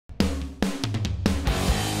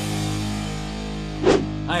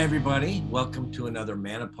Hi, everybody. Welcome to another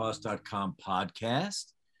manopause.com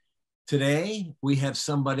podcast. Today, we have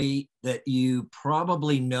somebody that you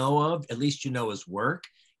probably know of, at least you know his work.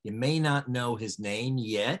 You may not know his name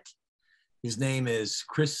yet. His name is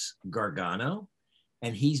Chris Gargano,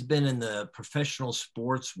 and he's been in the professional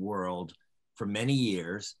sports world for many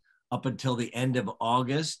years. Up until the end of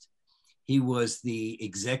August, he was the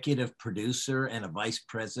executive producer and a vice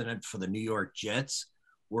president for the New York Jets,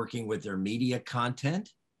 working with their media content.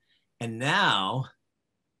 And now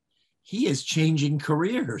he is changing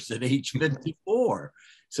careers at age 54.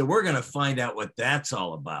 So we're going to find out what that's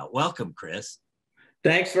all about. Welcome, Chris.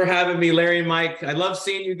 Thanks for having me, Larry and Mike. I love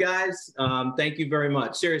seeing you guys. Thank you very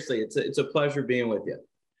much. Seriously, it's a pleasure being with you.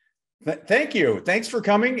 Thank you. Thanks for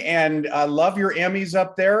coming. And I love your Emmys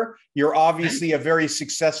up there. You're obviously a very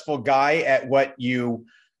successful guy at what you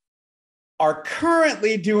are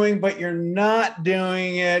currently doing, but you're not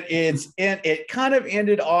doing it. It kind of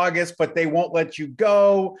ended August, but they won't let you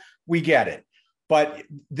go. We get it. But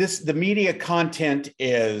the media content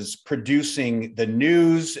is producing the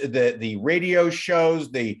news, the radio shows,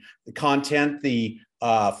 the content, the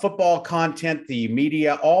football content, the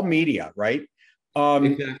media, all media, right?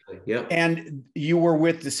 Exactly. Yeah. And you were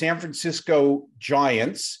with the San Francisco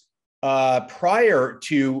Giants prior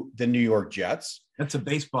to the New York Jets. That's a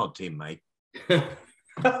baseball team, Mike. Am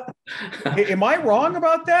I wrong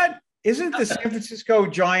about that? Isn't the San Francisco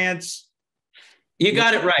Giants? You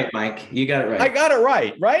got it right, Mike. You got it right. I got it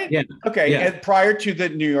right, right? Yeah. Okay. Yeah. And prior to the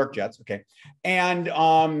New York Jets. Okay. And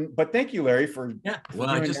but thank you, Larry, for Well,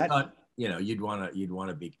 I just thought you'd want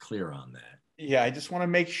to be clear on that. Yeah, I just want to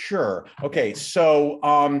make sure. Okay, so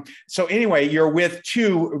anyway, you're with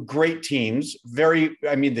two great teams.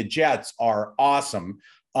 The Jets are awesome.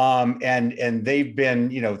 And they've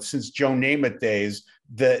been, since Joe Namath days,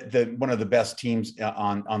 the one of the best teams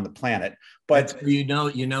on the planet. But you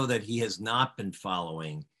know that he has not been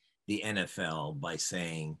following the NFL by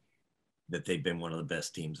saying that they've been one of the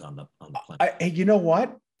best teams on the planet. You know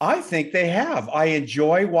what? I think they have. I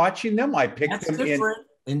enjoy watching them. I picked them different.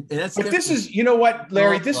 This is, you know what,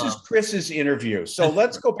 Larry, this is Chris's interview. So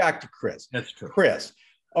let's go back to Chris. That's true. Chris.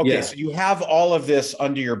 Okay. Yeah. So you have all of this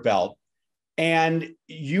under your belt and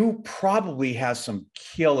you probably have some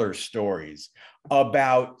killer stories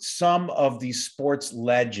about some of these sports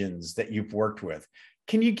legends that you've worked with.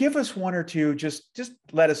 Can you give us one or two? Just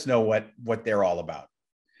let us know what they're all about.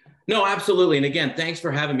 No, absolutely. And again, thanks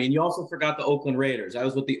for having me. And you also forgot the Oakland Raiders. I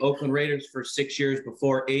was with the Oakland Raiders for 6 years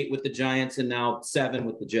before, 8 with the Giants, and now 7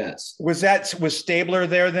 with the Jets. Was Stabler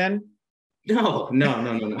there then? No.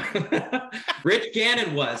 Rich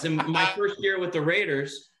Gannon was. In my first year with the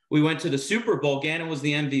Raiders, we went to the Super Bowl. Gannon was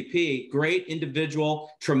the MVP. Great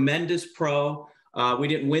individual, tremendous pro. We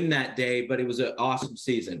didn't win that day, but it was an awesome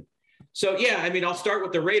season. So, yeah, I'll start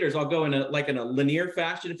with the Raiders. I'll go in a linear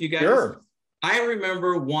fashion if you guys. Sure. I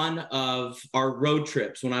remember one of our road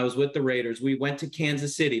trips when I was with the Raiders. We went to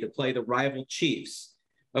Kansas City to play the rival Chiefs.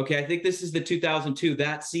 Okay, I think this is the 2002,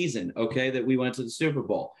 that season, okay, that we went to the Super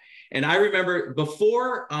Bowl. And I remember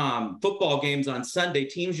before football games on Sunday,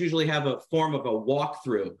 teams usually have a form of a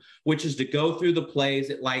walkthrough, which is to go through the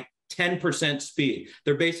plays at like 10% speed.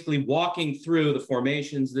 They're basically walking through the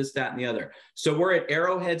formations, this, that, and the other. So we're at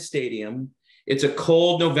Arrowhead Stadium. It's a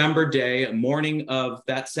cold November day, a morning of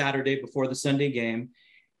that Saturday before the Sunday game.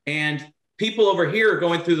 And people over here are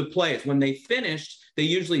going through the plays. When they finished, they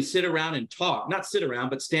usually sit around and talk, not sit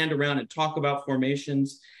around, but stand around and talk about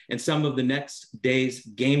formations and some of the next day's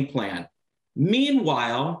game plan.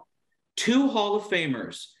 Meanwhile, 2 Hall of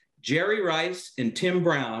Famers, Jerry Rice and Tim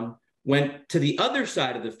Brown, went to the other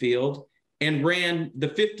side of the field and ran the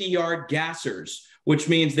 50-yard gassers, which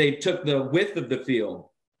means they took the width of the field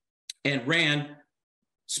and ran,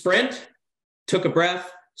 sprint, took a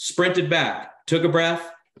breath, sprinted back, took a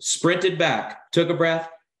breath, sprinted back, took a breath.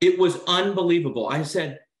 It was unbelievable. I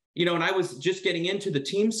said, and I was just getting into the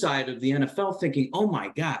team side of the NFL thinking, oh my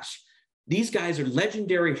gosh, these guys are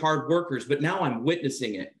legendary hard workers, but now I'm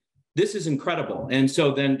witnessing it. This is incredible. And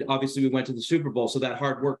so then obviously we went to the Super Bowl, so that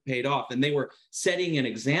hard work paid off and they were setting an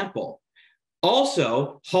example.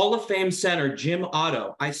 Also, Hall of Fame center Jim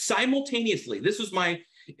Otto, this was my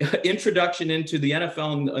introduction into the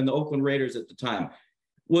NFL and the Oakland Raiders at the time,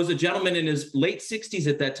 was a gentleman in his late 60s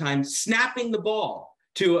at that time, snapping the ball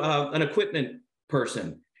to an equipment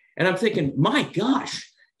person. And I'm thinking, my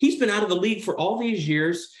gosh, he's been out of the league for all these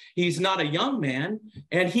years. He's not a young man,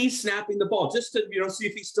 and he's snapping the ball just to see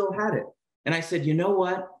if he still had it. And I said, you know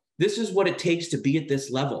what? This is what it takes to be at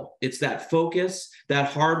this level. It's that focus,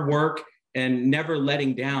 that hard work, and never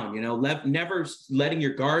letting down, never letting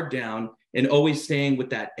your guard down and always staying with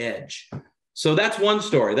that edge. So that's one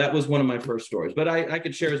story. That was one of my first stories, but I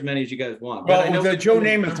could share as many as you guys want. Well, but I know the Joe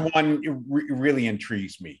Namath one really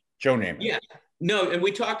intrigues me. Joe Namath. Yeah, no, and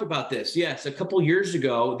we talked about this. Yes, a couple years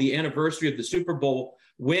ago, the anniversary of the Super Bowl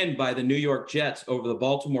win by the New York Jets over the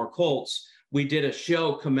Baltimore Colts, we did a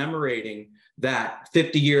show commemorating that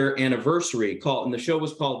 50-year anniversary called, and the show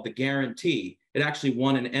was called The Guarantee. It actually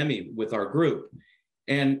won an Emmy with our group.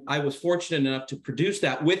 And I was fortunate enough to produce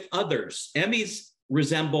that with others. Emmys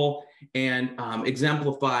resemble and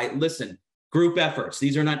exemplify, listen, group efforts.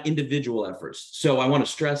 These are not individual efforts. So I want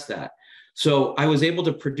to stress that. So I was able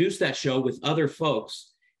to produce that show with other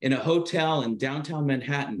folks in a hotel in downtown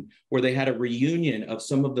Manhattan, where they had a reunion of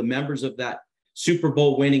some of the members of that Super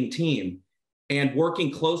Bowl winning team. And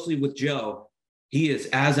working closely with Joe, he is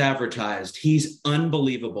as advertised. He's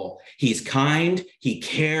unbelievable. He's kind. He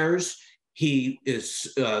cares. He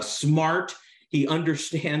is smart. He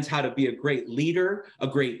understands how to be a great leader, a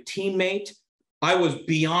great teammate. I was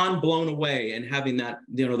beyond blown away and having that,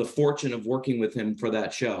 the fortune of working with him for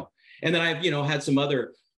that show. And then I've, had some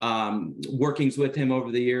other workings with him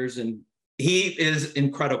over the years, and he is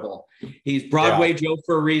incredible. He's Broadway Joe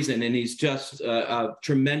for a reason, and he's just a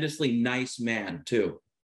tremendously nice man too.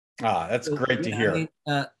 Ah, that's great to hear.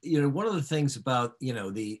 I mean, one of the things about,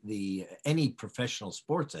 the any professional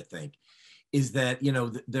sports, I think, is that,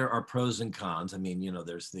 there are pros and cons. I mean,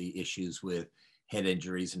 there's the issues with head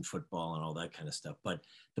injuries in football and all that kind of stuff. But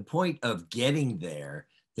the point of getting there,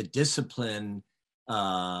 the discipline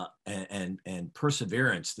and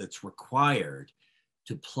perseverance that's required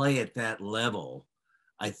to play at that level,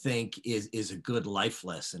 I think is a good life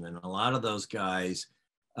lesson. And a lot of those guys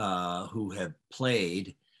who have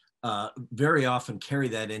played very often carry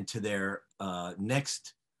that into their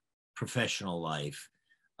next professional life.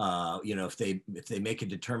 If they make a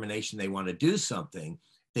determination they want to do something,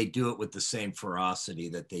 they do it with the same ferocity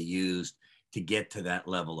that they used to get to that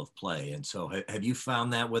level of play. And so have you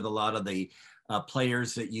found that with a lot of the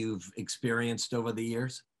players that you've experienced over the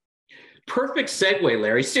years? Perfect segue,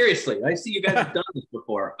 Larry. Seriously, I see you guys have done this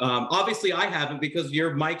before. Obviously, I haven't because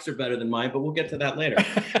your mics are better than mine, but we'll get to that later.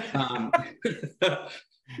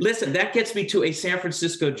 Listen, that gets me to a San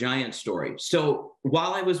Francisco Giants story. So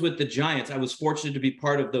while I was with the Giants, I was fortunate to be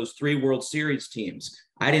part of those 3 World Series teams.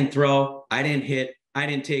 I didn't throw, I didn't hit, I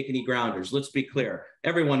didn't take any grounders. Let's be clear.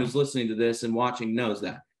 Everyone who's listening to this and watching knows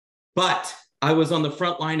that. But I was on the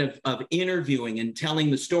front line of interviewing and telling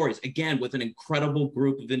the stories, again, with an incredible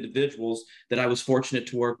group of individuals that I was fortunate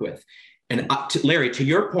to work with. And Larry, to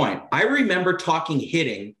your point, I remember talking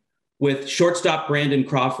hitting with shortstop Brandon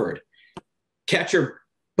Crawford, catcher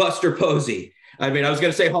Buster Posey. I mean, I was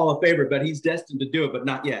going to say Hall of Famer, but he's destined to do it, but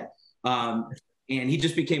not yet. And he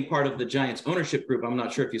just became part of the Giants ownership group. I'm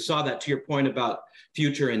not sure if you saw that, to your point about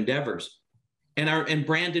future endeavors. And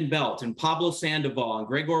Brandon Belt and Pablo Sandoval and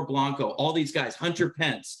Gregor Blanco, all these guys, Hunter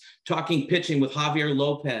Pence, talking pitching with Javier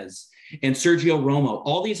Lopez and Sergio Romo,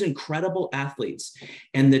 all these incredible athletes.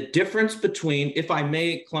 And the difference between, if I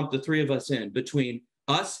may clump the 3 of us in, between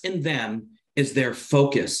us and them is their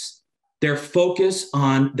focus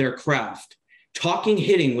on their craft. Talking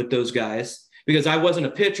hitting with those guys, because I wasn't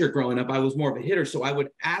a pitcher growing up, I was more of a hitter. So I would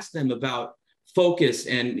ask them about focus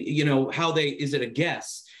and, how is it a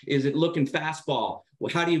guess? Is it looking fastball?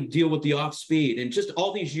 Well, how do you deal with the off speed? And just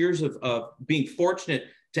all these years of being fortunate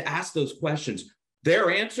to ask those questions. Their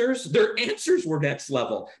answers were next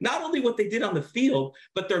level. Not only what they did on the field,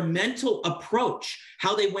 but their mental approach,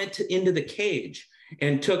 how they went into the cage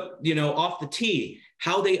and took, off the tee,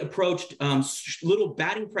 how they approached little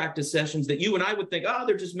batting practice sessions that you and I would think, oh,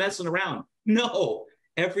 they're just messing around. No,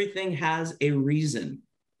 everything has a reason.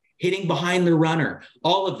 Hitting behind the runner,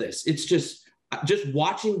 all of this. It's just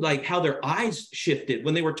watching like how their eyes shifted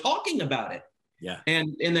when they were talking about it. Yeah.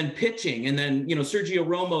 And then pitching, and then, Sergio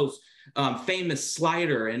Romo's famous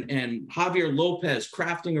slider and Javier Lopez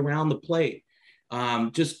crafting around the plate.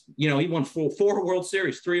 He won 4 World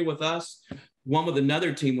Series, 3 with us, 1 with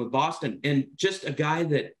another team with Boston, and just a guy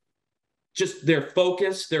that just their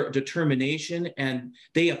focus, their determination, and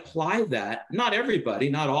they apply that, not everybody,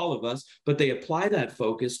 not all of us, but they apply that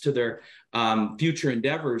focus to their future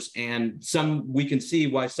endeavors. And we can see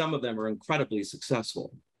why some of them are incredibly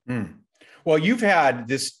successful. Well, you've had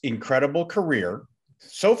this incredible career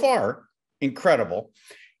so far, incredible,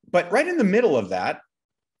 but right in the middle of that,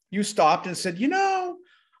 you stopped and said,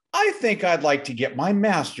 I think I'd like to get my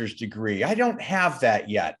master's degree. I don't have that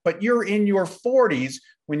yet, but you're in your 40s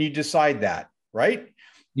when you decide that, right?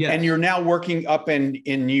 Yeah. And you're now working up in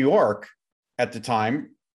New York at the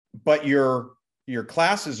time, but your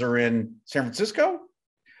classes are in San Francisco.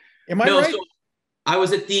 Am I right? I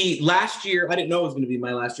was at the last year. I didn't know it was going to be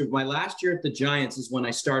my last year. My last year at the Giants is when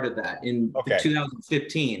I started that in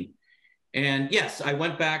 2015. And yes, I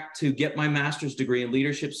went back to get my master's degree in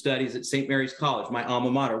leadership studies at St. Mary's College, my alma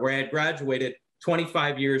mater, where I had graduated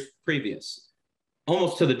 25 years previous,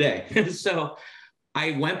 almost to the day. So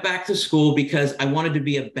I went back to school because I wanted to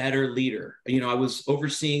be a better leader. You know, I was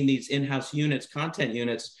overseeing these in-house units, content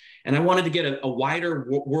units, and I wanted to get a wider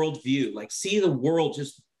world view, like see the world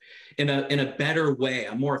just in a better way,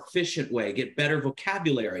 a more efficient way, get better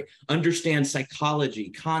vocabulary, understand psychology,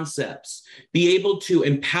 concepts, be able to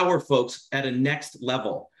empower folks at a next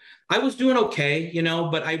level. I was doing okay, you know,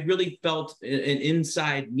 but I really felt an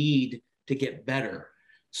inside need to get better.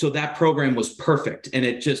 So that program was perfect. And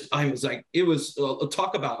it just, I was like, it was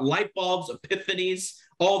talk about light bulbs, epiphanies,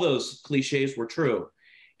 all those cliches were true.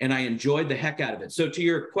 And I enjoyed the heck out of it. So to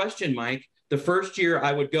your question, Mike, the first year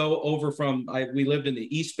I would go over we lived in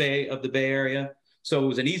the East Bay of the Bay Area. So it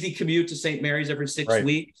was an easy commute to St. Mary's every 6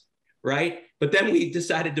 weeks, right? But then we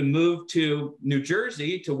decided to move to New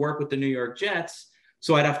Jersey to work with the New York Jets.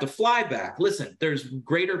 So I'd have to fly back. Listen, there's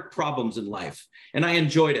greater problems in life. And I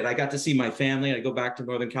enjoyed it. I got to see my family. I go back to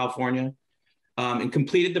Northern California and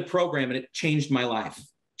completed the program, and it changed my life.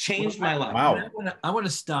 Wow. I want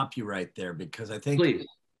to stop you right there, because I think Please.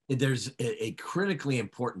 There's a critically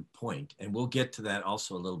important point, and we'll get to that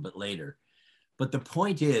also a little bit later. But the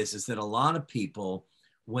point is that a lot of people,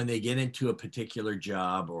 when they get into a particular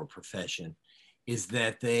job or profession, is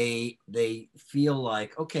that they feel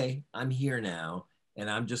like, okay, I'm here now, and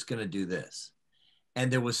I'm just going to do this.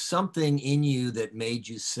 And there was something in you that made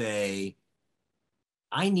you say,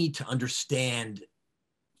 I need to understand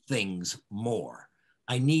things more.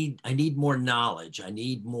 I need more knowledge. I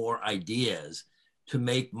need more ideas to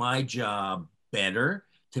make my job better,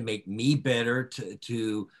 to make me better,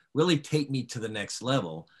 to really take me to the next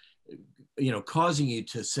level, you know, causing you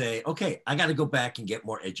to say, okay, I got to go back and get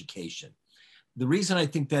more education. The reason I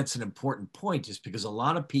think that's an important point is because a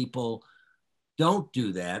lot of people don't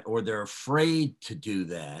do that, or they're afraid to do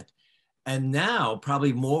that. And now,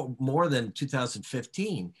 probably more than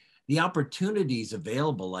 2015, the opportunities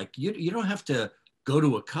available, like you don't have to go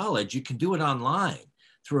to a college, you can do it online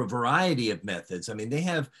through a variety of methods. I mean, they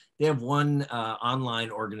have one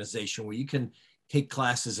online organization where you can take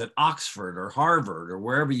classes at Oxford or Harvard or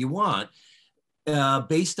wherever you want,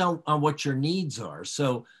 based on what your needs are.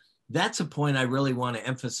 So that's a point I really want to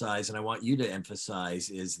emphasize, and I want you to emphasize,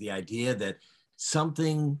 is the idea that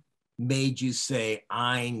something made you say,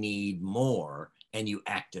 I need more, and you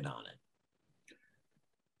acted on it.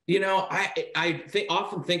 You know, I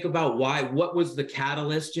often think about what was the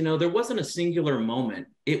catalyst? You know, there wasn't a singular moment.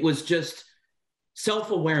 It was just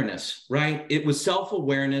self-awareness, right? It was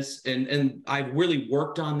self-awareness. And I really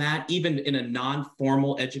worked on that, even in a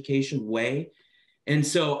non-formal education way. And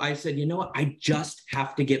so I said, you know what? I just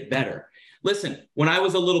have to get better. Listen, when I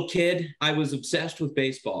was a little kid, I was obsessed with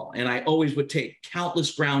baseball, and I always would take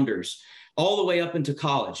countless grounders all the way up into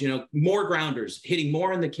college, you know, more grounders, hitting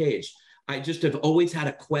more in the cage. I just have always had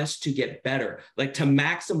a quest to get better, like to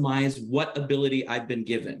maximize what ability I've been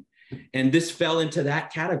given. And this fell into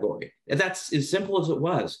that category. And that's as simple as it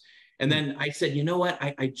was. And then I said, you know what?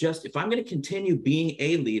 If I'm going to continue being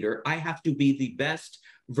a leader, I have to be the best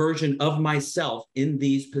version of myself in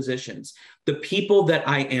these positions. The people that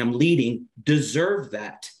I am leading deserve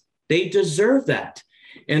that. They deserve that.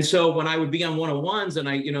 And so when I would be on one-on-ones and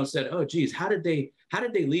I, you know, said, oh, geez, how did they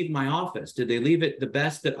leave my office? Did they leave it the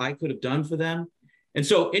best that I could have done for them? And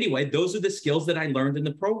so anyway, those are the skills that I learned in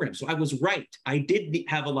the program. So I was right. I did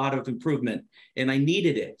have a lot of improvement, and I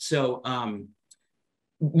needed it. So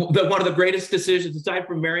one of the greatest decisions, aside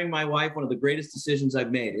from marrying my wife, one of the greatest decisions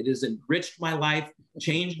I've made. It has enriched my life,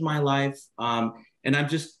 changed my life. And I'm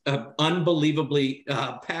just unbelievably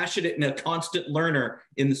passionate and a constant learner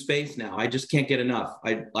in the space now. I just can't get enough.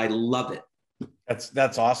 I love it.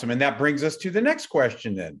 That's awesome. And that brings us to the next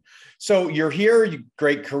question then. So you're here,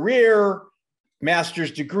 great career,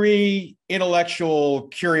 master's degree, intellectual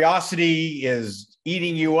curiosity is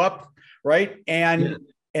eating you up, right? And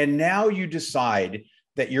now you decide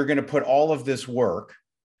that you're going to put all of this work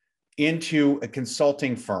into a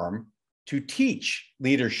consulting firm to teach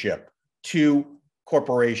leadership to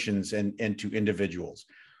corporations and to individuals.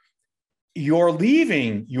 You're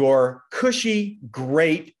leaving your cushy,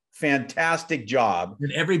 great, fantastic job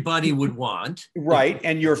that everybody would want. Right.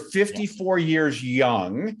 And you're 54 years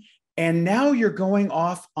young. And now you're going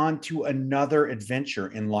off onto another adventure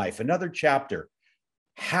in life, another chapter.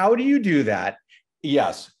 How do you do that?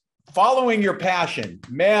 Yes. Following your passion,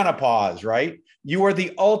 menopause, right? You are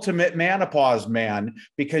the ultimate menopause man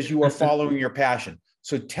because you are following your passion.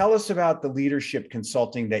 So tell us about the leadership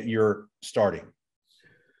consulting that you're starting.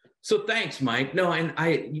 So thanks, Mike. No, and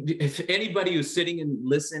if anybody who's sitting and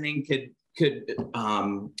listening could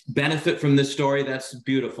benefit from this story, that's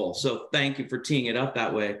beautiful. So thank you for teeing it up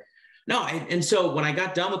that way. No, and so when I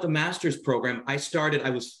got done with the master's program, I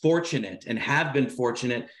was fortunate and have been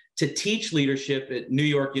fortunate to teach leadership at New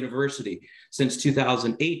York University since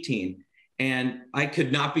 2018. And I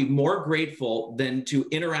could not be more grateful than to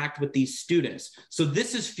interact with these students. So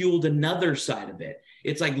this has fueled another side of it.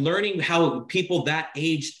 It's like learning how people that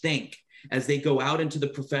age think as they go out into the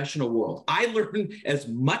professional world. I learn as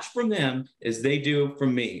much from them as they do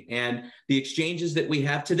from me. And the exchanges that we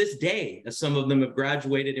have to this day, as some of them have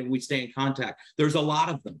graduated and we stay in contact, there's a lot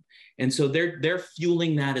of them. And so they're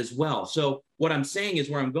fueling that as well. So what I'm saying is,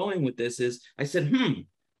 where I'm going with this is, I said,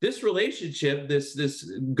 this relationship,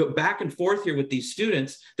 this go back and forth here with these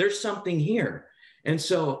students, there's something here. And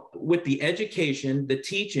so with the education, the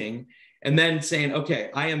teaching, and then saying, okay,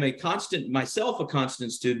 I am a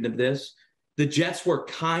constant student of this. The Jets were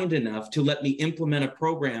kind enough to let me implement a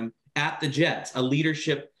program at the Jets, a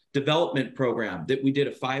leadership development program that we did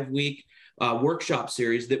a 5-week workshop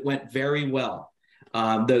series that went very well.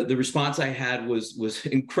 The response I had was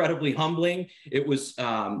incredibly humbling. It was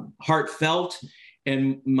heartfelt.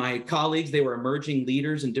 And my colleagues, they were emerging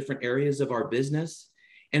leaders in different areas of our business.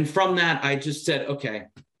 And from that, I just said, okay,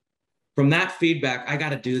 from that feedback, I got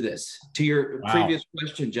to do this. To your previous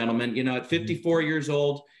question, gentlemen, at 54 years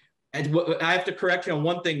old, I have to correct you on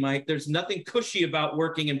one thing, Mike. There's nothing cushy about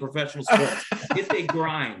working in professional sports. It's a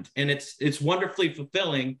grind, and it's wonderfully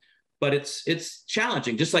fulfilling, but it's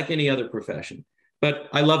challenging, just like any other profession. But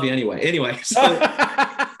I love you anyway. So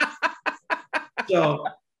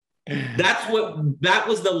that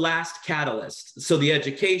was the last catalyst. So the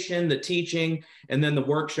education, the teaching, and then the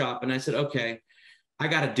workshop. And I said, okay, I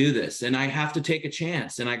got to do this, and I have to take a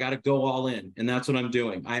chance, and I got to go all in. And that's what I'm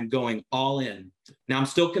doing. I'm going all in. Now I'm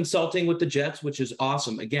still consulting with the Jets, which is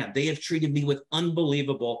awesome. Again, they have treated me with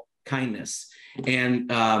unbelievable kindness.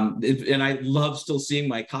 And I love still seeing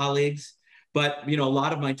my colleagues. But, a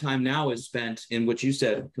lot of my time now is spent in what you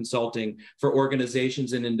said, consulting for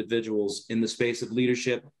organizations and individuals in the space of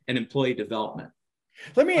leadership and employee development.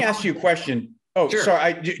 Let me ask you a question. Oh, sure.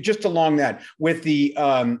 Sorry. Just along that, with the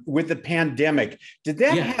pandemic, did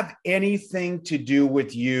that have anything to do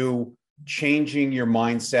with you changing your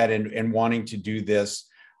mindset and wanting to do this?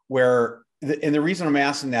 And the reason I'm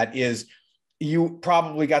asking that is you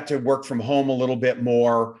probably got to work from home a little bit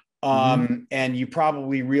more. And you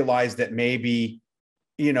probably realized that maybe,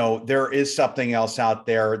 there is something else out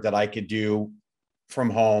there that I could do from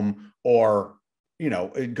home or,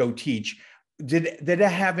 go teach. Did it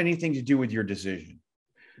have anything to do with your decision?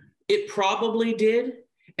 It probably did.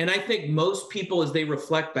 And I think most people, as they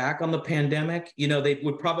reflect back on the pandemic, they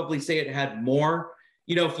would probably say it had more.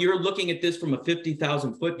 If you're looking at this from a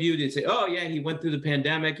 50,000 foot view, they say, oh yeah, he went through the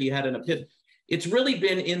pandemic, he had an epiphany. It's really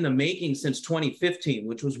been in the making since 2015,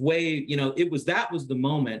 which was that was the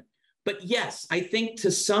moment. But yes, I think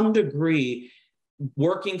to some degree,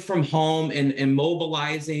 working from home and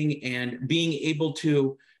mobilizing and being able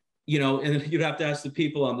to, and you'd have to ask the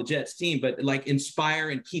people on the Jets team, but like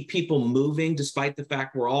inspire and keep people moving, despite the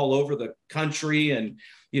fact we're all over the country and,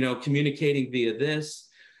 communicating via this.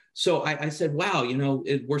 So I said, wow,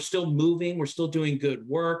 we're still moving, we're still doing good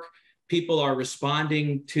work. People are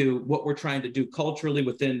responding to what we're trying to do culturally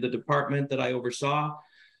within the department that I oversaw.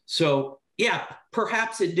 So yeah,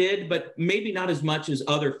 perhaps it did, but maybe not as much as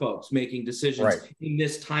other folks making decisions in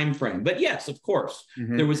this time frame. But yes, of course,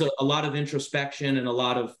 there was a lot of introspection and a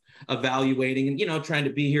lot of evaluating and, trying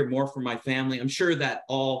to be here more for my family. I'm sure that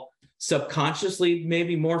all subconsciously,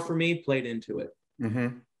 maybe more for me, played into it.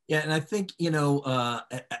 Yeah. And I think,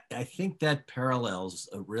 I think that parallels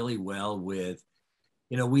really well with,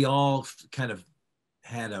 we all kind of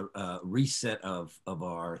had a reset of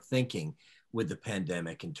our thinking with the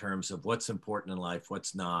pandemic in terms of what's important in life,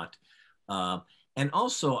 what's not. And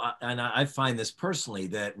also, I find this personally,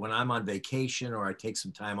 that when I'm on vacation or I take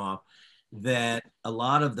some time off, that a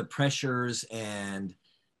lot of the pressures and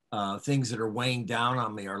things that are weighing down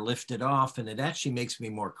on me are lifted off. And it actually makes me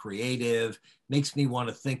more creative, makes me want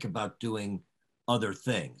to think about doing other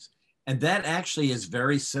things. And that actually is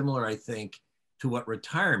very similar, I think, to what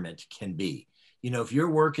retirement can be. If you're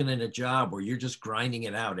working in a job where you're just grinding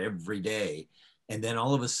it out every day, and then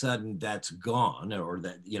all of a sudden that's gone, or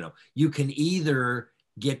that, you can either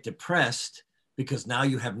get depressed because now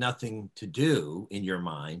you have nothing to do in your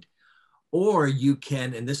mind, or you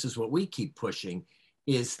can, and this is what we keep pushing,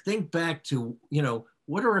 is think back to,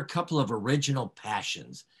 what are a couple of original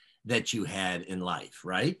passions that you had in life,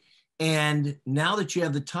 right? And now that you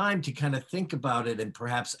have the time to kind of think about it and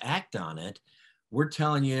perhaps act on it, we're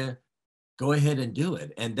telling you, go ahead and do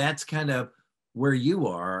it. And that's kind of where you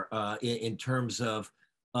are in terms of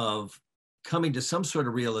coming to some sort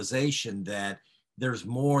of realization that there's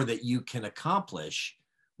more that you can accomplish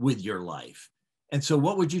with your life. And so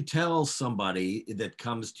what would you tell somebody that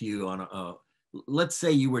comes to you on let's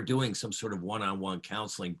say you were doing some sort of one-on-one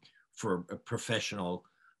counseling for a professional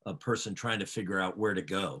person trying to figure out where to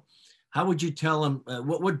go? How would you tell them,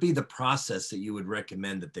 what would be the process that you would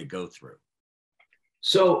recommend that they go through?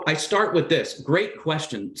 So I start with this. Great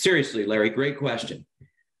question. Seriously, Larry, great question.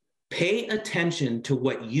 Pay attention to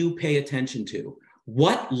what you pay attention to.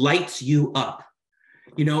 What lights you up?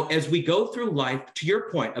 You know, as we go through life, to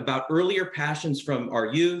your point about earlier passions from our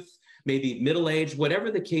youth, maybe middle age,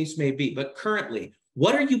 whatever the case may be, but currently,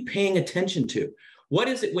 what are you paying attention to? What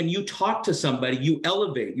is it when you talk to somebody, you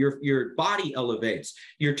elevate, your body elevates,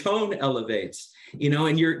 your tone elevates, you know,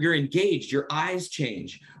 and you're engaged, your eyes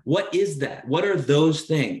change. What is that? What are those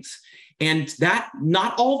things? And that,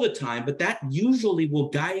 not all the time, but that usually will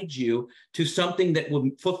guide you to something that will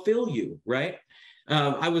fulfill you, right?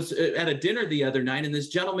 I was at a dinner the other night, and this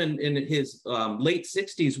gentleman in his late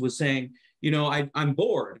 60s was saying, you know, I'm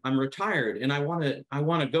bored, I'm retired, and I want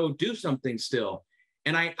to go do something still.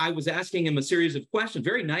 And I was asking him a series of questions.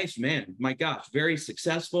 Very nice man, my gosh, very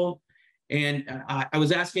successful. And I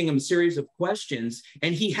was asking him a series of questions,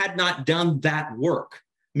 and he had not done that work,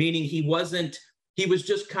 meaning he was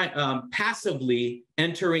just kind of passively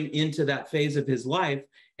entering into that phase of his life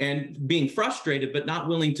and being frustrated, but not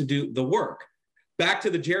willing to do the work. Back to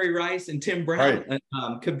the Jerry Rice and Tim Brown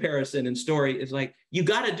comparison and story is like, you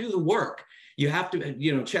got to do the work. You have to,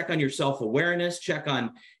 you know, check on your self-awareness, check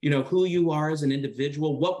on, you know, who you are as an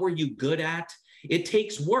individual. What were you good at? It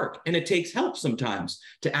takes work, and it takes help sometimes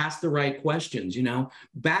to ask the right questions. You know,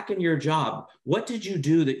 back in your job, what did you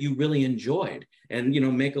do that you really enjoyed? And, you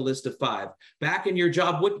know, make a list of 5. Back in your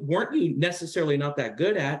job, what weren't you necessarily not that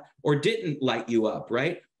good at or didn't light you up,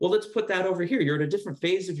 right? Well, let's put that over here. You're at a different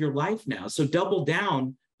phase of your life now. So double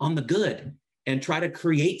down on the good and try to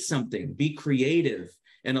create something, be creative,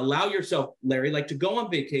 and allow yourself, Larry, like to go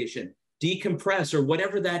on vacation, decompress, or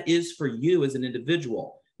whatever that is for you as an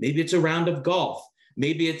individual. Maybe it's a round of golf.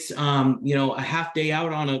 Maybe it's, you know, a half day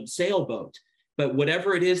out on a sailboat. But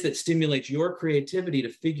whatever it is that stimulates your creativity to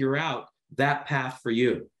figure out that path for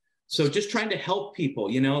you. So just trying to help people,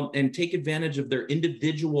 you know, and take advantage of their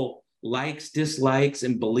individual likes, dislikes,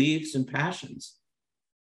 and beliefs and passions.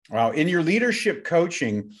 Wow. In your leadership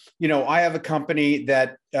coaching, you know, I have a company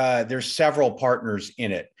that there's several partners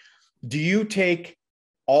in it. Do you take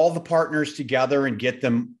all the partners together and get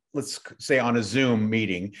them, let's say, on a Zoom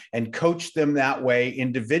meeting and coach them that way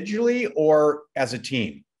individually or as a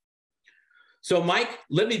team? So, Mike,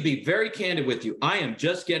 let me be very candid with you. I am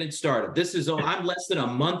just getting started. I'm less than a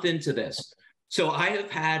month into this. So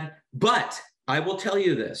but I will tell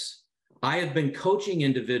you this. I have been coaching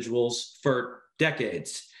individuals for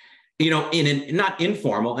decades, you know, not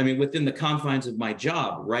informal, I mean, within the confines of my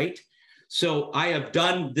job, right? So I have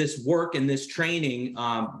done this work and this training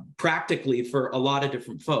practically for a lot of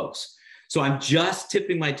different folks. So I'm just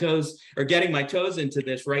tipping my toes or getting my toes into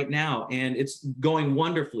this right now, and it's going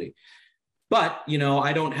wonderfully. But, you know,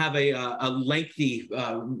 I don't have a lengthy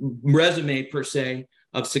resume per se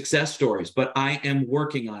of success stories, but I am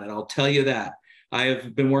working on it. I'll tell you that. I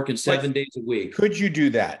have been working 7 days a week. Could you do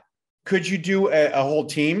that? Could you do a whole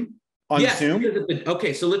team on Zoom?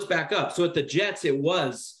 Okay, so let's back up. So at the Jets, it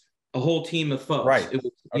was a whole team of folks. Right. It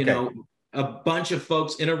was, you know, a bunch of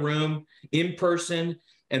folks in a room, in person,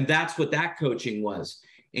 and that's what that coaching was.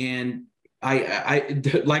 And I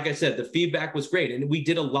like I said, the feedback was great. And we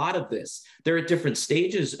did a lot of this. They're at different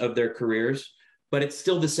stages of their careers, but it's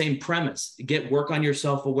still the same premise. Work on your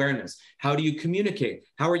self-awareness. How do you communicate?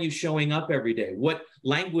 How are you showing up every day? What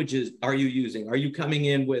languages are you using? Are you coming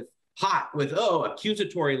in with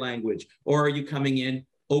accusatory language? Or are you coming in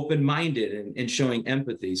open-minded and showing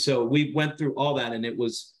empathy? So we went through all that, and it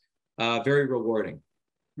was very rewarding.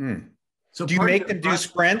 So do you make them do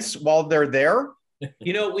sprints while they're there?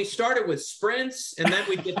 You know, we started with sprints, and then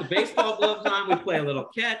we'd get the baseball gloves on. We'd play a little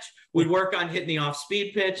catch. We'd work on hitting the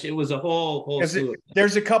off-speed pitch. It was a whole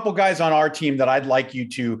There's a couple guys on our team that I'd like you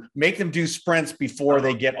to make them do sprints before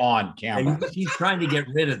they get on camera. He's trying to get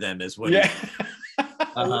rid of them, is what. Yeah.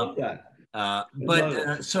 I love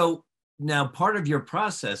that. So now part of your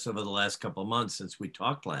process over the last couple of months since we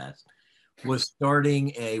talked last was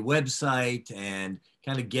starting a website and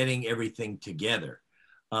kind of getting everything together.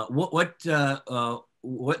 What's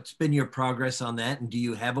been your progress on that? And do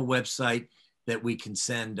you have a website that we can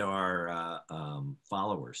send our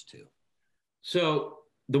followers to? So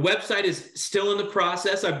the website is still in the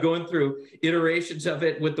process. I'm going through iterations of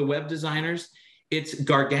it with the web designers. It's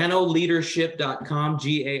garganoleadership.com,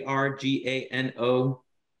 Gargano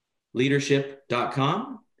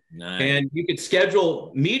leadership.com. Nice. And you could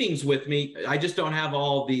schedule meetings with me. I just don't have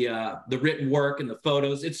all the written work and the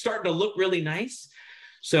photos. It's starting to look really nice.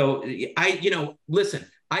 So listen,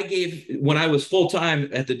 when I was full-time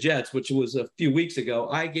at the Jets, which was a few weeks ago,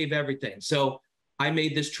 I gave everything. So I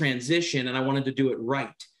made this transition and I wanted to do it right.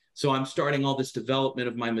 So I'm starting all this development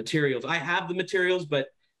of my materials. I have the materials, but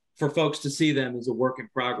for folks to see them is a work in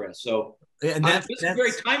progress. So and that's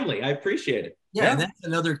very timely. I appreciate it. Yeah, and that's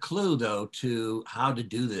another clue, though, to how to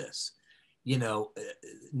do this.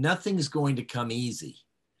 Nothing's going to come easy.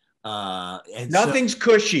 And nothing's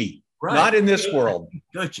cushy. Right. Not in this world.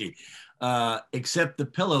 Cushy, except the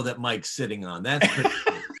pillow that Mike's sitting on. That's pretty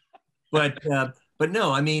cool. But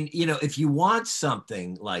no, I mean, if you want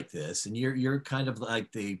something like this, and you're kind of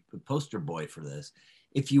like the poster boy for this,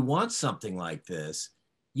 if you want something like this,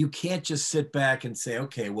 you can't just sit back and say,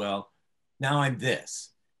 okay, well, now I'm this.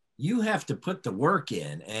 You have to put the work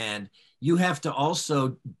in, and you have to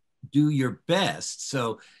also do your best.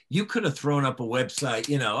 So you could have thrown up a website,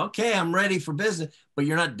 okay, I'm ready for business, but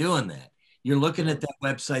you're not doing that. You're looking at that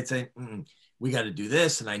website saying, we got to do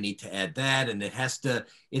this, and I need to add that. And it has to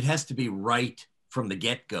be right from the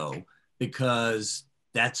get-go, because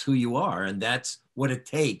that's who you are. And that's what it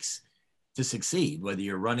takes to succeed, whether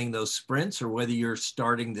you're running those sprints or whether you're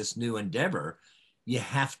starting this new endeavor. You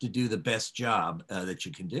have to do the best job that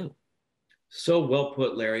you can do. So well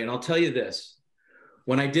put, Larry. And I'll tell you this,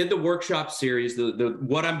 when I did the workshop series,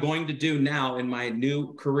 what I'm going to do now in my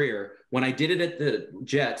new career, when I did it at the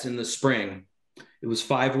Jets in the spring, it was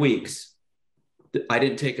 5 weeks. I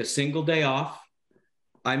didn't take a single day off.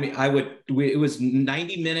 I mean, it was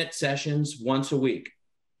 90-minute sessions once a week.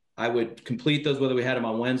 I would complete those, whether we had them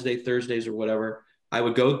on Wednesday, Thursdays, or whatever. I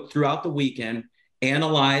would go throughout the weekend,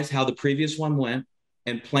 analyze how the previous one went,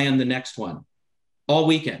 and plan the next one all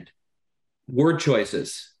weekend. Word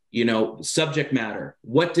choices, subject matter.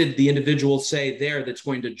 What did the individual say there that's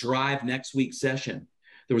going to drive next week's session?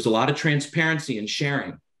 There was a lot of transparency and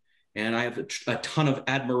sharing. And I have a ton of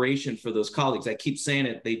admiration for those colleagues. I keep saying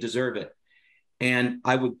it, they deserve it. And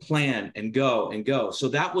I would plan and go and go. So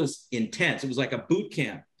that was intense. It was like a boot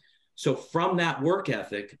camp. So from that work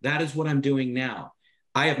ethic, that is what I'm doing now.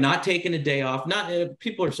 I have not taken a day off.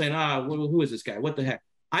 People are saying, who is this guy? What the heck?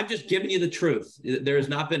 I'm just giving you the truth. There has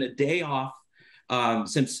not been a day off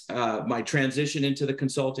since my transition into the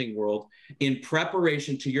consulting world, in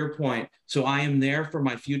preparation, to your point. So I am there for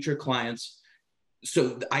my future clients,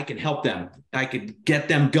 so I can help them. I could get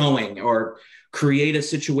them going or create a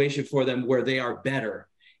situation for them where they are better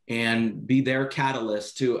and be their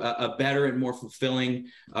catalyst to a better and more fulfilling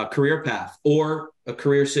career path or a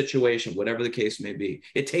career situation, whatever the case may be.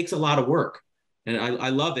 It takes a lot of work, and I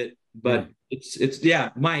love it, but it's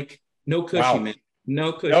Mike, no cushy, man.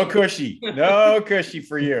 No cushy. No cushy. No cushy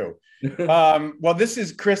for you. Well, this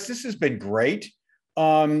is Chris. This has been great.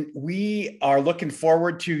 We are looking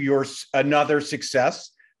forward to another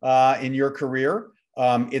success in your career.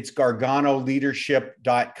 It's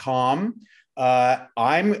garganoleadership.com.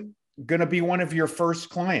 I'm going to be one of your first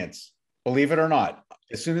clients, believe it or not.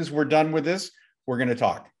 As soon as we're done with this, we're going to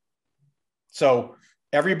talk. So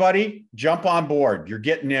everybody jump on board. You're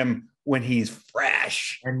getting him when he's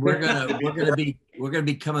fresh. And we're gonna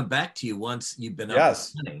be coming back to you once you've been up and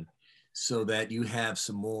running, so that you have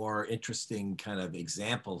some more interesting kind of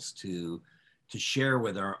examples to share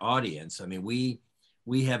with our audience. I mean, we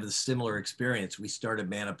have a similar experience. We started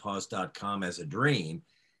manopause.com as a dream,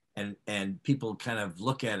 and people kind of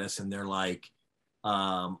look at us and they're like,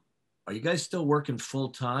 are you guys still working full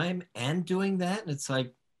time and doing that? And it's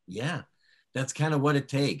like, yeah. That's kind of what it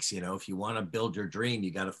takes. If you want to build your dream,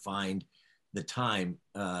 you got to find the time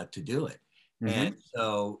to do it. Mm-hmm. And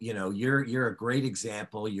so, you're a great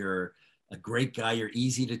example. You're a great guy. You're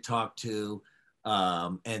easy to talk to.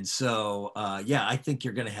 And so, I think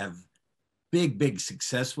you're going to have big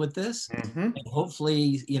success with this. Mm-hmm. And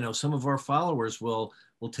hopefully, some of our followers will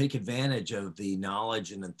take advantage of the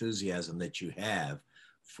knowledge and enthusiasm that you have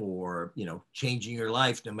for, changing your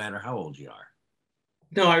life, no matter how old you are.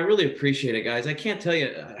 No, I really appreciate it, guys. I can't tell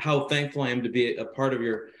you how thankful I am to be a part of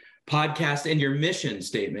your podcast and your mission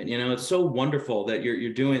statement. It's so wonderful that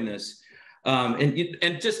you're doing this.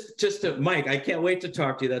 And just to Mike, I can't wait to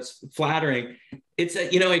talk to you. That's flattering. It's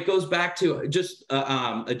it goes back to just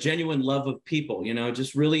a genuine love of people.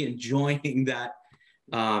 Just really enjoying that,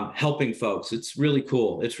 helping folks. It's really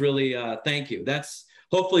cool. It's really thank you. That's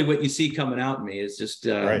hopefully what you see coming out in me is just,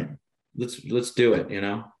 Right. let's do it, you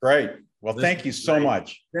know? Great. Well, thank you so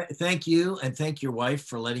much. Thank you. And thank your wife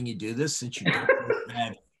for letting you do this, since you don't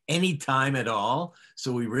have any time at all.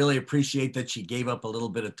 So we really appreciate that she gave up a little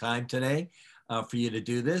bit of time today for you to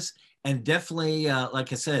do this. And definitely,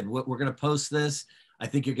 like I said, we're going to post this. I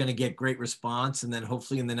think you're going to get great response. And then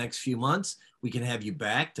hopefully in the next few months, we can have you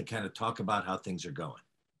back to kind of talk about how things are going.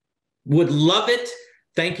 Would love it.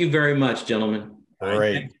 Thank you very much, gentlemen.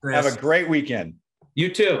 Great. Have a great weekend.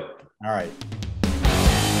 You too. All right.